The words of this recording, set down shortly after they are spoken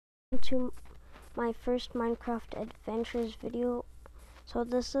to my first Minecraft Adventures video. So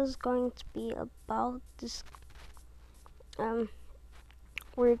this is going to be about this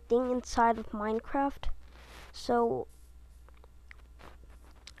weird thing inside of Minecraft. So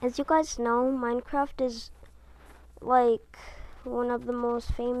as you guys know, Minecraft is like one of the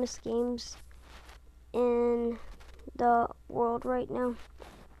most famous games in the world right now.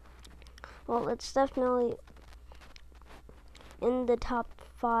 Well, it's definitely in the top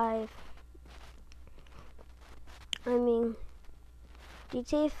 5. I mean,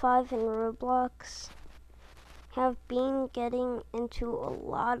 GTA 5 and Roblox have been getting into a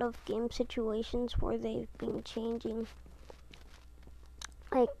lot of game situations where they've been changing,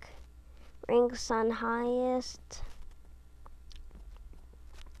 like ranks on highest.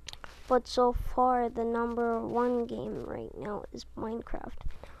 But so far, the #1 game right now is Minecraft.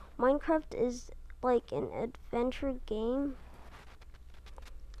 Minecraft is like an adventure game,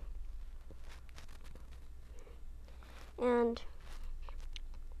 and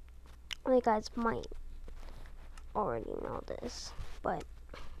you guys might already know this, but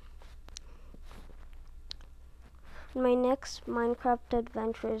in my next Minecraft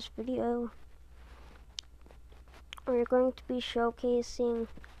Adventures video, we're going to be showcasing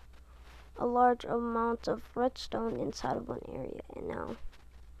a large amount of redstone inside of one area. And now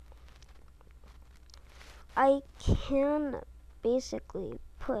I can basically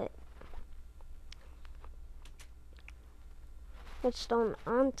put redstone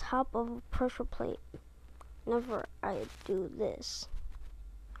on top of a pressure plate whenever I do this.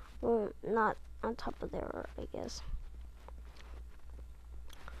 Well, not on top of there, I guess.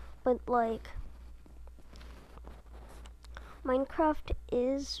 But like, Minecraft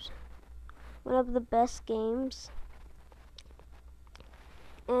is one of the best games,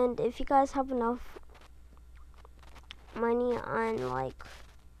 and if you guys have enough money on like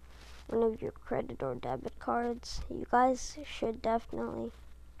one of your credit or debit cards, you guys should definitely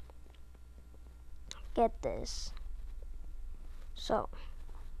get this. So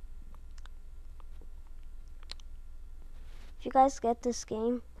if you guys get this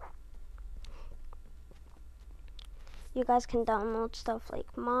game, you guys can download stuff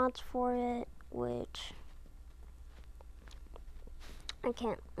like mods for it, which I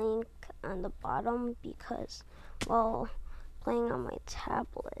can't link on the bottom because, well, playing on my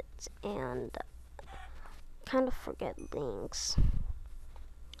tablet and kind of forget links.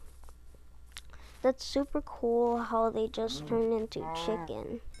 That's super cool how they just turn into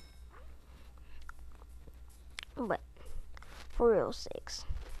chicken. But for real sakes,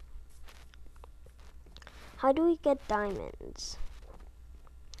 how do we get diamonds?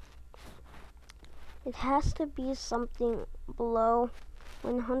 It has to be something below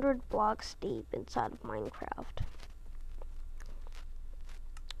 100 blocks deep inside of Minecraft.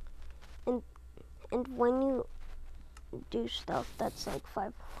 And when you do stuff that's like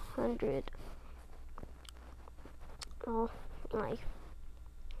 500, oh, like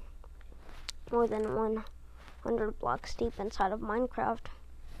more than 100 blocks deep inside of Minecraft,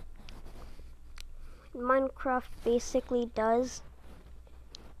 Minecraft basically does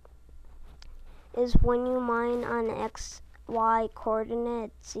is when you mine on X, Y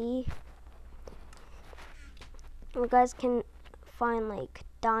coordinate Z, you guys can find like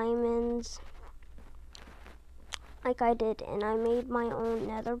diamonds, like I did, and I made my own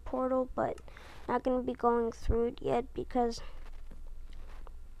nether portal, but not gonna be going through it yet because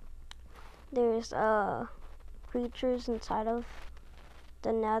there's creatures inside of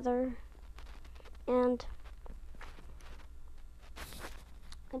the nether, and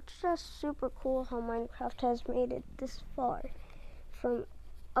it's just super cool how Minecraft has made it this far. From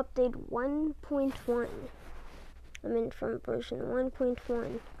update 1.1, I mean from version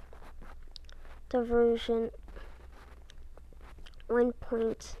 1.1 to version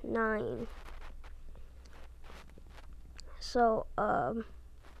 1.9. So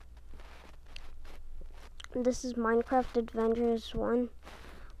this is Minecraft Adventures 1.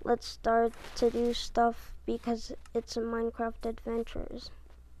 Let's start to do stuff because it's a Minecraft Adventures.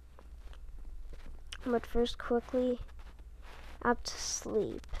 But first, quickly, up to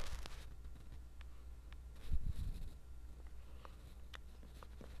sleep.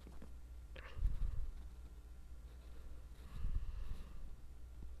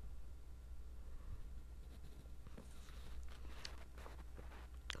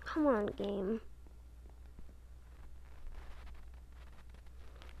 Come on, game.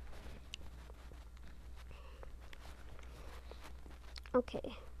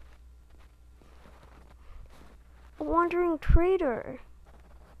 Okay. A wandering trader.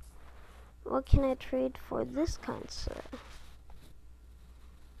 What can I trade for this kind, sir?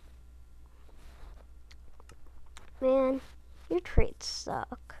 Man, your traits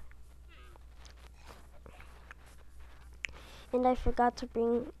suck. And I forgot to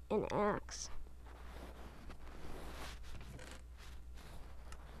bring an axe.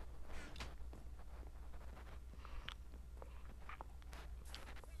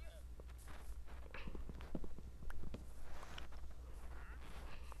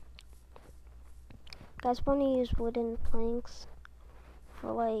 Guys, want to use wooden planks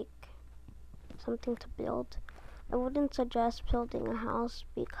for like something to build? I wouldn't suggest building a house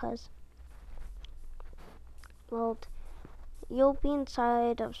because, well, you'll be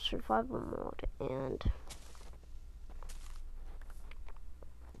inside of survival mode and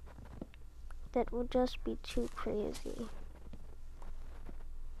that would just be too crazy.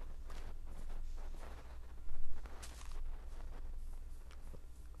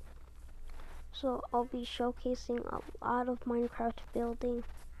 So I'll be showcasing a lot of Minecraft building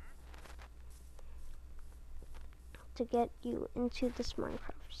to get you into this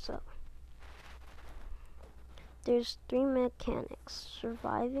Minecraft. So there's 3 mechanics: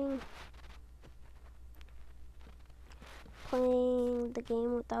 surviving, playing the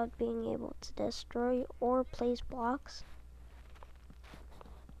game without being able to destroy or place blocks,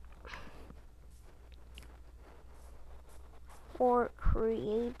 or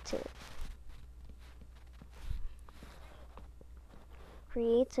creative.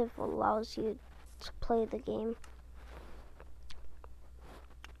 Creative allows you to play the game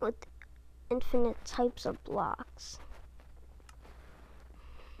with infinite types of blocks.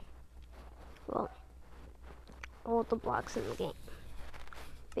 Well, all the blocks in the game.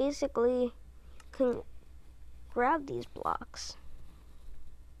 Basically, you can grab these blocks,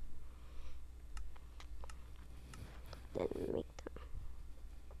 then make them.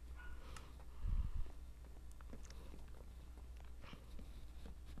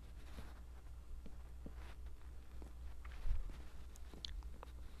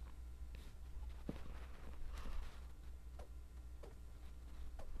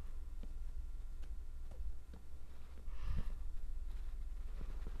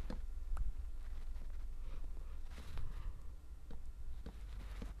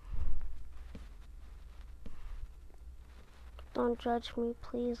 Don't judge me,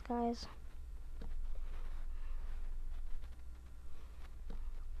 please, guys.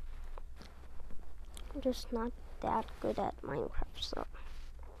 I'm just not that good at Minecraft, so.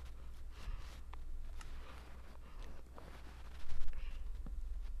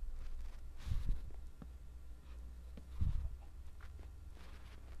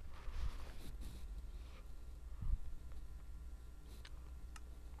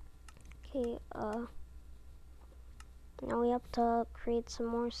 Okay, now we have to create some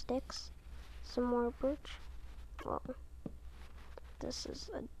more sticks, some more birch. Well, this is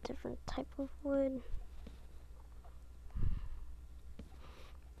a different type of wood.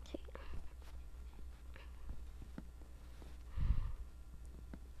 Okay.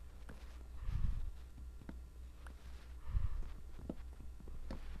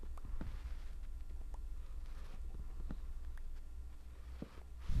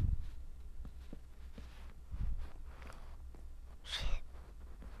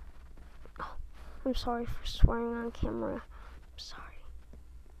 I'm sorry for swearing on camera. I'm sorry.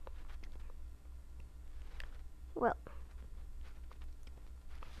 Well,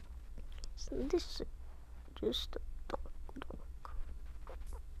 so this is just a donk.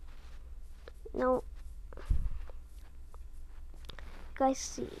 Now, you guys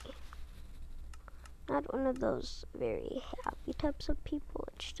see, not one of those very happy types of people.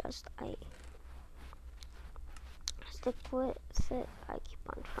 It's just I stick with it. I keep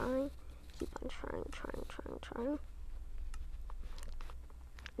on trying. Trying.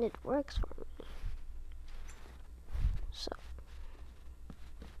 And it works for me. So,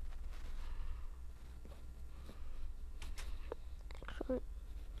 actually,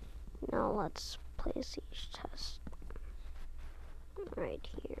 now let's place each chest right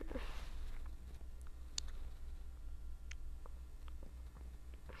here.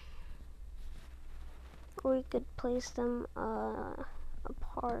 Or we could place them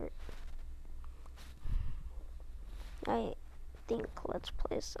apart. I think let's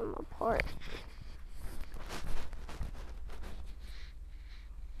place them apart.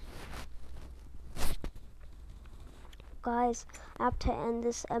 Guys, I have to end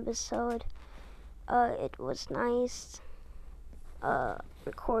this episode. It was nice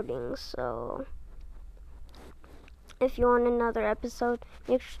recording, so if you want another episode,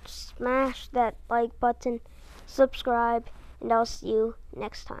 make sure to smash that like button, subscribe, and I'll see you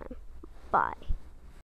next time. Bye.